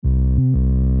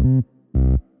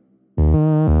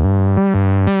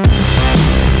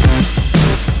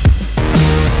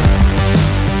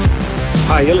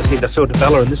listening to Phil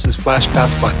DeBella, and this is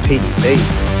Flashcast by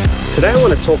PDB. Today I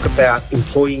want to talk about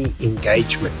employee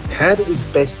engagement. How do we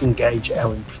best engage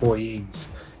our employees?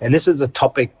 And this is a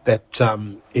topic that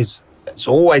has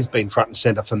always been front and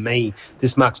center for me.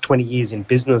 This marks 20 years in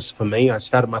business for me. I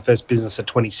started my first business at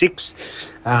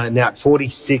 26. Now at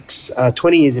 46,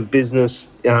 20 years in business,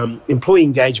 employee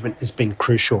engagement has been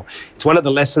crucial. It's one of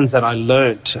the lessons that I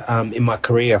learnt in my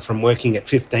career from working at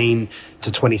 15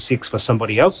 to 26 for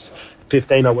somebody else.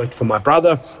 15, I worked for my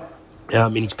brother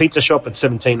in his pizza shop. At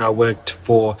 17, I worked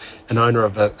for an owner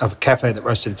of a cafe that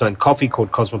roasted its own coffee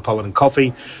called Cosmopolitan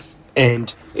Coffee.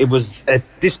 And it was at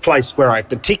this place where I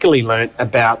particularly learnt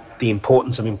about the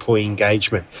importance of employee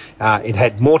engagement. It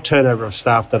had more turnover of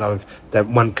staff that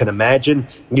one can imagine.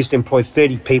 I used to employ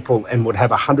 30 people and would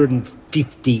have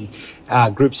 150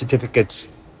 group certificates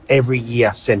every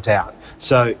year sent out.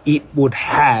 So it would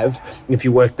have, if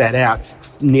you work that out,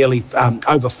 nearly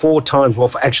over 4 times,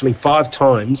 well, actually 5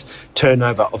 times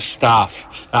turnover of staff,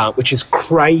 which is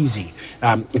crazy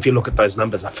if you look at those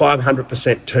numbers, a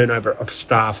 500% turnover of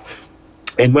staff.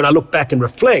 And when I look back and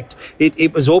reflect,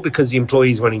 it was all because the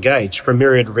employees weren't engaged for a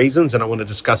myriad of reasons, and I want to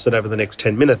discuss it over the next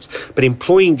 10 minutes. But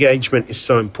employee engagement is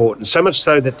so important, so much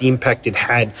so that the impact it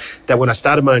had, that when I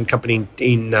started my own company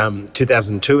in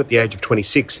 2002 at the age of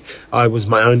 26, I was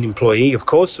my own employee, of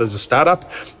course, as a startup.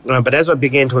 But as I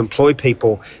began to employ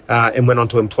people and went on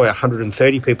to employ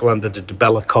 130 people under the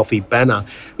DeBella Coffee banner,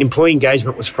 employee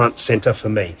engagement was front and center for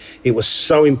me. It was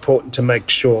so important to make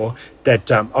sure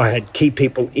that I had key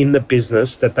people in the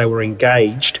business, that they were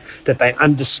engaged, that they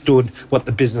understood what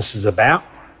the business is about,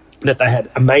 that they had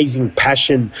amazing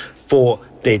passion for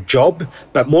their job,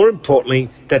 but more importantly,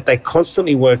 that they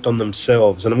constantly worked on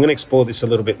themselves. And I'm going to explore this a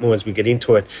little bit more as we get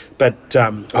into it. But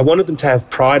I wanted them to have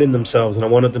pride in themselves, and I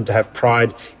wanted them to have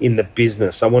pride in the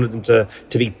business. I wanted them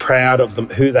to be proud of them,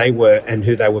 who they were and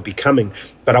who they were becoming.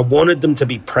 But I wanted them to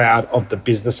be proud of the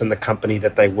business and the company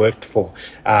that they worked for.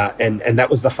 And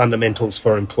that was the fundamentals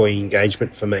for employee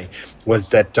engagement for me, was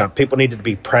that people needed to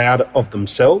be proud of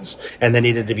themselves, and they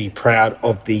needed to be proud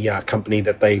of the company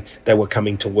that they were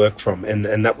coming to work from.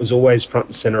 And that was always front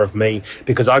and center of me,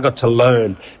 because I got to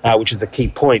learn, which is a key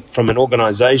point, from an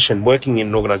organization, working in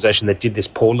an organization that did this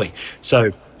poorly.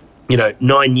 So,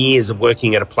 9 years of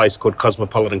working at a place called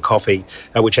Cosmopolitan Coffee,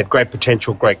 which had great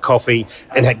potential, great coffee,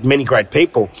 and had many great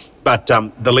people. But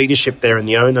the leadership there and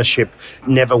the ownership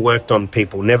never worked on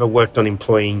people, never worked on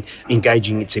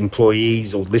engaging its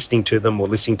employees, or listening to them, or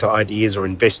listening to ideas, or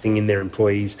investing in their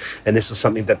employees. And this was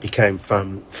something that became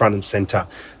front and center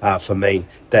for me,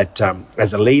 that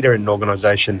as a leader in an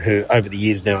organization who over the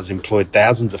years now has employed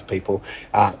thousands of people,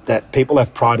 that people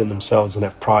have pride in themselves and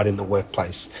have pride in the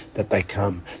workplace that they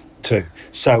come to.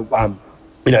 So,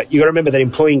 you got to remember that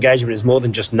employee engagement is more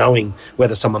than just knowing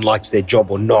whether someone likes their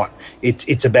job or not.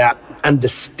 It's about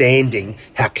understanding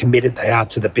how committed they are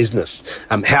to the business.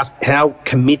 How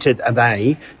committed are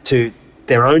they to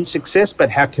their own success, but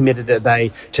how committed are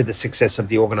they to the success of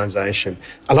the organization?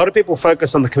 A lot of people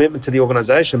focus on the commitment to the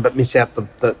organization, but miss out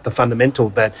the fundamental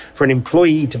that for an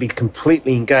employee to be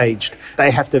completely engaged,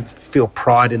 they have to feel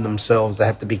pride in themselves. They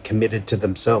have to be committed to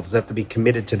themselves. They have to be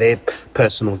committed to their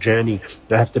personal journey.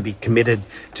 They have to be committed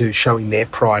to showing their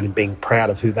pride and being proud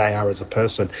of who they are as a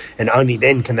person. And only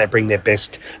then can they bring their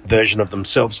best version of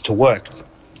themselves to work,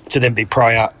 to then be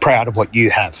proud of what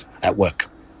you have at work.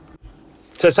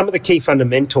 So some of the key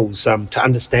fundamentals to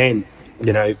understand,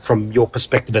 from your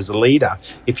perspective as a leader,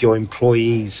 if your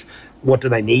employees, what do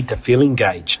they need to feel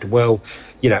engaged? Well,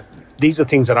 these are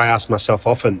things that I ask myself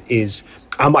often is,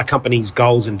 are my company's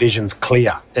goals and visions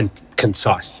clear and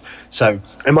concise? So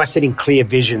am I setting clear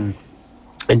vision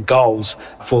and goals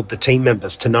for the team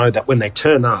members to know that when they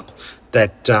turn up,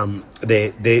 that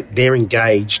they're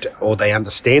engaged, or they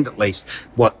understand at least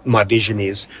what my vision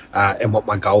is and what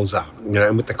my goals are.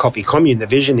 And with the Coffee Commune, the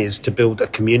vision is to build a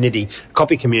community.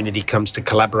 Coffee community comes to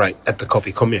collaborate at the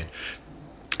Coffee Commune.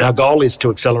 Our goal is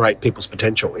to accelerate people's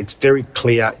potential. It's very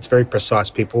clear, it's very precise.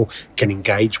 People can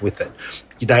engage with it.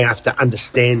 They have to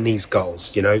understand these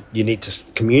goals. You need to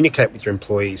communicate with your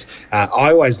employees. I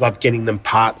always love getting them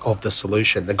part of the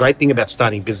solution. The great thing about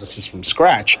starting businesses from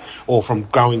scratch, or from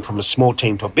growing from a small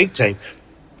team to a big team,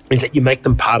 is that you make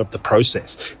them part of the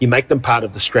process. You make them part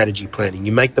of the strategy planning.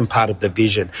 You make them part of the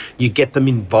vision. You get them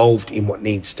involved in what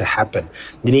needs to happen.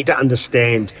 You need to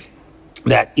understand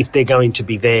that if they're going to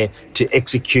be there to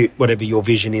execute whatever your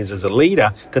vision is as a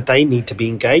leader, that they need to be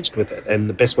engaged with it. And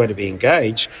the best way to be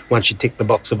engaged, once you tick the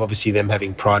box of obviously them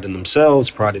having pride in themselves,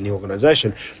 pride in the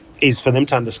organization, is for them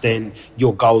to understand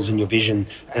your goals and your vision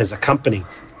as a company.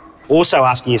 Also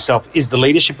asking yourself, is the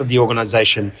leadership of the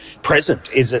organization present?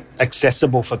 Is it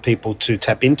accessible for people to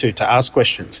tap into, to ask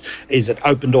questions? Is it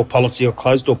open door policy or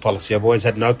closed door policy? I've always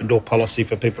had an open door policy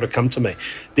for people to come to me.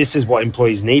 This is what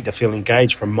employees need to feel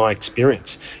engaged from my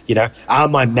experience. Are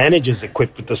my managers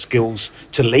equipped with the skills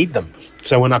to lead them?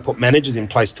 So when I put managers in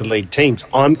place to lead teams,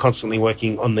 I'm constantly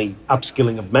working on the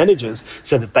upskilling of managers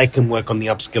so that they can work on the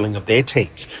upskilling of their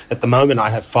teams. At the moment, I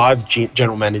have 5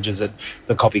 general managers at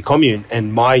the Coffee Commune,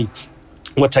 and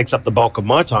what takes up the bulk of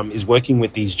my time is working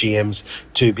with these GMs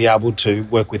to be able to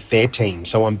work with their team.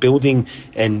 So I'm building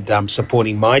and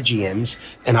supporting my GMs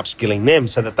and upskilling them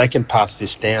so that they can pass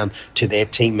this down to their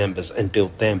team members and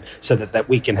build them so that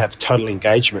we can have total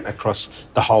engagement across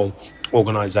the whole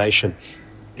organisation.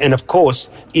 And of course,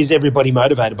 is everybody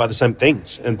motivated by the same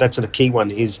things? And that's a key one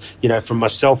is, from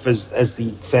myself as the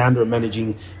founder and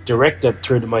managing director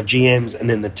through to my GMs and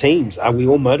then the teams, are we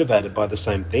all motivated by the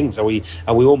same things? Are we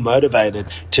all motivated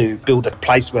to build a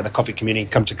place where the coffee community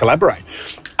come to collaborate?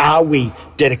 Are we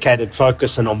dedicated,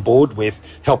 focused and on board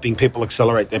with helping people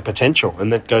accelerate their potential?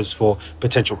 And that goes for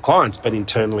potential clients, but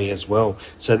internally as well.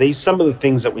 So these are some of the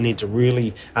things that we need to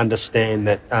really understand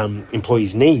that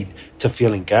employees need to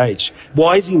feel engaged.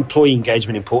 Why is employee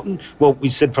engagement important? Well, we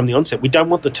said from the onset, we don't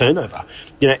want the turnover.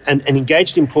 An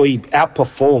engaged employee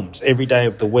outperforms every day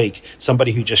of the week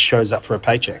somebody who just shows up for a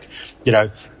paycheck.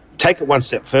 Take it one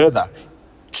step further.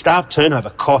 Staff turnover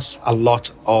costs a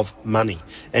lot of money,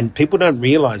 and people don't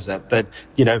realize that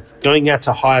going out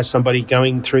to hire somebody,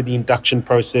 going through the induction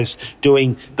process,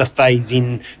 doing the phase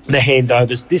in, the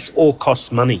handovers, this all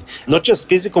costs money. Not just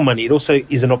physical money, it also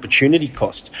is an opportunity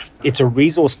cost. It's a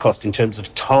resource cost in terms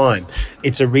of time.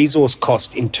 It's a resource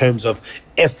cost in terms of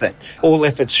effort. All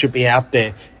efforts should be out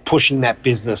there pushing that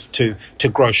business to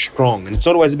grow strong. And it's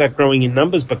not always about growing in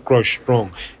numbers, but grow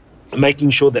strong. Making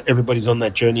sure that everybody's on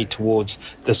that journey towards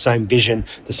the same vision,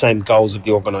 the same goals of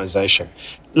the organisation.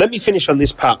 Let me finish on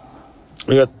this part.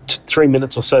 We've got 3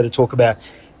 minutes or so to talk about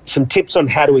some tips on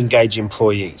how to engage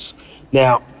employees.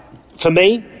 Now, for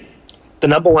me, the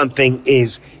number one thing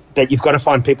is that you've got to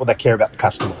find people that care about the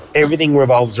customer. Everything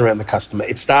revolves around the customer.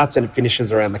 It starts and it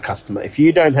finishes around the customer. If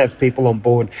you don't have people on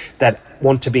board that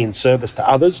want to be in service to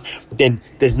others, then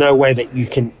there's no way that you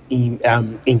can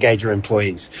engage your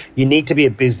employees. You need to be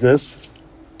a business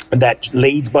that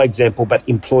leads by example, but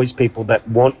employs people that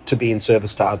want to be in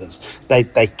service to others.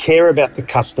 They care about the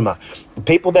customer. The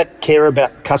people that care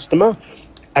about the customer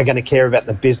are going to care about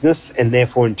the business, and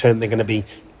therefore in turn they're going to be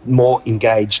more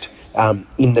engaged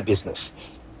in the business.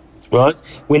 Right?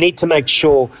 We need to make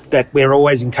sure that we're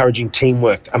always encouraging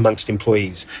teamwork amongst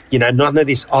employees. None of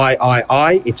this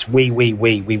I, it's we.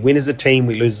 We win as a team,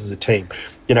 we lose as a team.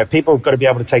 People have got to be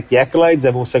able to take the accolades.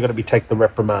 They've also got to take the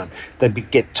reprimand. They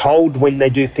get told when they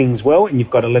do things well, and you've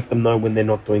got to let them know when they're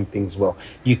not doing things well.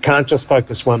 You can't just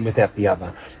focus one without the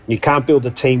other. You can't build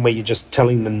a team where you're just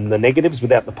telling them the negatives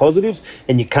without the positives,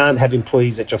 and you can't have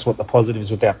employees that just want the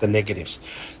positives without the negatives.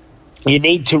 You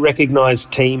need to recognise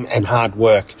team and hard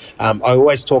work. I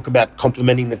always talk about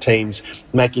complimenting the teams,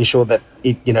 making sure that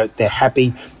they're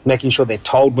happy, making sure they're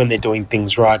told when they're doing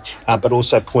things right, but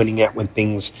also pointing out when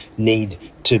things need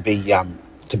to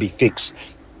be fixed.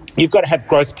 You've got to have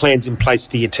growth plans in place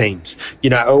for your teams.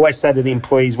 I always say to the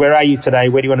employees, where are you today?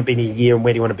 Where do you want to be in a year? And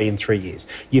where do you want to be in 3 years?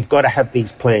 You've got to have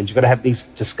these plans. You've got to have these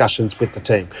discussions with the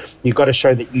team. You've got to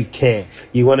show that you care.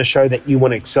 You want to show that you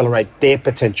want to accelerate their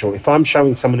potential. If I'm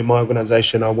showing someone in my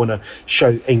organisation, I want to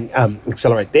show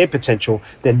accelerate their potential,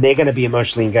 then they're going to be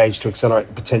emotionally engaged to accelerate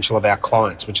the potential of our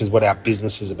clients, which is what our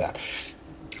business is about.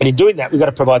 And in doing that, we've got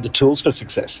to provide the tools for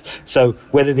success. So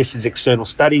whether this is external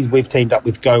studies, we've teamed up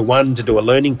with Go1 to do a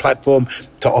learning platform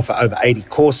to offer over 80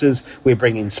 courses. We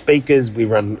bring in speakers. We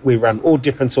run all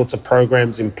different sorts of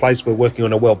programs in place. We're working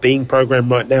on a wellbeing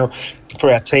program right now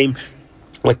for our team.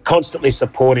 We're constantly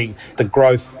supporting the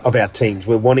growth of our teams.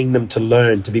 We're wanting them to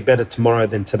learn, to be better tomorrow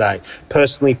than today,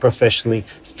 personally, professionally,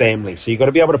 family. So you've got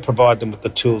to be able to provide them with the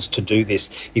tools to do this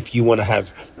if you want to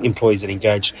have employees that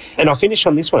engage. And I'll finish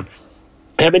on this one.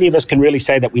 How many of us can really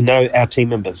say that we know our team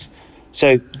members?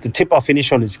 So the tip I'll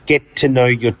finish on is get to know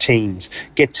your teams.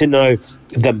 Get to know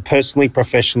them personally,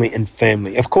 professionally, and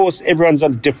family. Of course, everyone's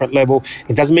on a different level.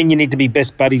 It doesn't mean you need to be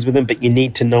best buddies with them, but you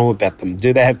need to know about them.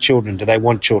 Do they have children? Do they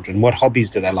want children? What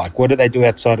hobbies do they like? What do they do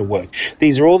outside of work?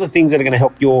 These are all the things that are going to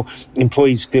help your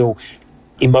employees feel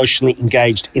emotionally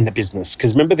engaged in the business.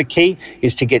 Because remember, the key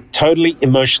is to get totally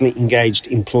emotionally engaged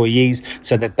employees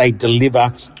so that they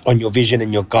deliver on your vision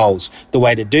and your goals. The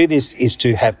way to do this is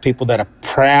to have people that are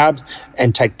proud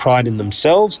and take pride in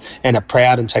themselves and are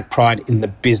proud and take pride in the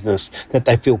business, that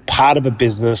they feel part of a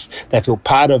business, they feel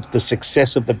part of the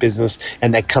success of the business,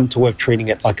 and they come to work treating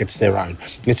it like it's their own.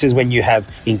 This is when you have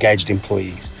engaged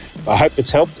employees. I hope it's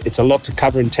helped. It's a lot to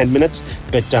cover in 10 minutes,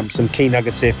 but some key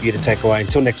nuggets there for you to take away.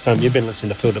 Until next time, you've been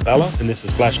listening to Phil DeBella, and this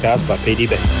is Flashcards by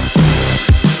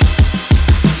PDB.